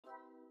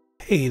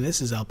Hey,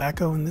 this is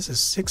Alpaco and this is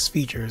 6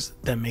 features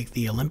that make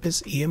the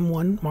Olympus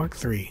E-M1 Mark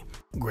III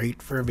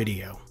great for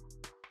video.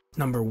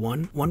 Number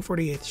 1.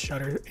 1/48th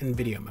shutter in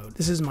video mode.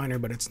 This is minor,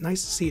 but it's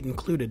nice to see it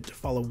included to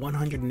follow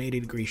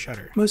 180-degree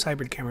shutter. Most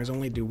hybrid cameras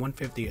only do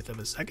 1/50th of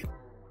a second,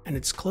 and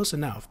it's close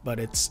enough, but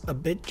it's a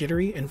bit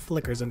jittery and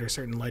flickers under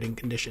certain lighting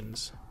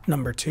conditions.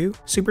 Number 2.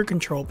 Super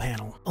Control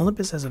Panel.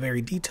 Olympus has a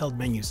very detailed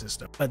menu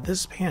system, but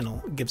this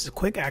panel gives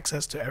quick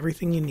access to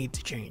everything you need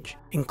to change,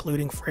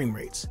 including frame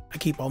rates. I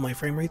keep all my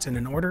frame rates in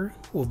an order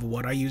of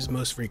what I use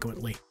most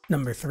frequently.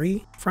 Number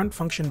 3. Front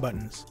function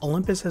buttons.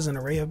 Olympus has an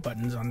array of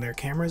buttons on their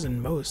cameras, and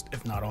most,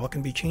 if not all,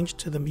 can be changed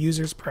to the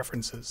user's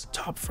preferences.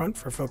 Top front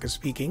for focus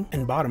peaking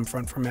and bottom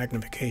front for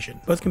magnification.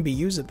 Both can be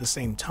used at the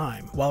same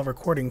time. While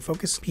recording,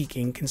 focus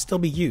peaking can still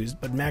be used,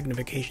 but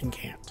magnification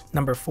can't.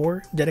 Number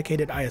 4.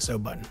 Dedicated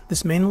ISO button.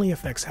 This mainly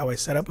affects how I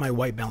set up my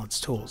white balance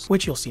tools,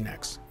 which you'll see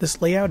next.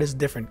 This layout is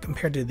different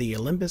compared to the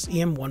Olympus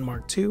E-M1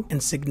 Mark II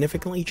and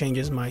significantly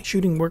changes my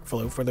shooting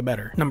workflow for the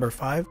better. Number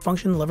 5.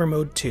 Function lever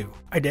mode 2.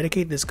 I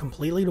dedicate this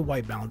completely to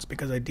white balance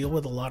because I deal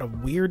with a lot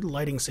of weird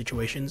lighting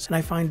situations and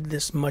I find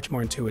this much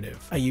more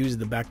intuitive. I use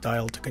the back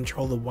dial to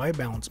control the white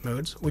balance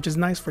modes, which is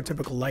nice for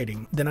typical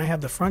lighting. Then I have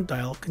the front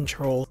dial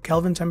control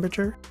Kelvin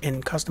temperature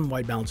in custom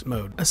white balance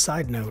mode. A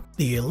side note,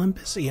 the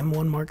Olympus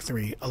E-M1 Mark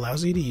III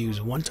allows you to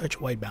use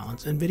one-touch white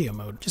balance in video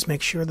mode. Just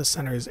make sure the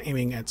center is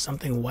aiming at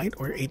something white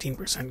or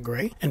 18%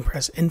 gray and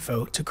press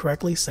info to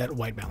correctly set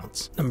white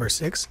balance. Number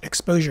 6.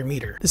 Exposure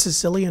meter. This is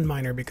silly and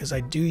minor because I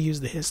do use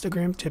the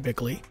histogram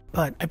typically,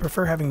 but I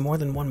prefer having more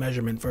than one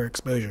measurement for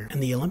exposure,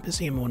 and the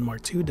Olympus E-M1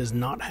 Mark II does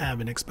not have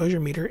an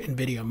exposure meter in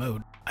video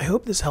mode. I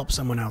hope this helps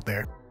someone out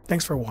there.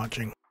 Thanks for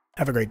watching.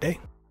 Have a great day.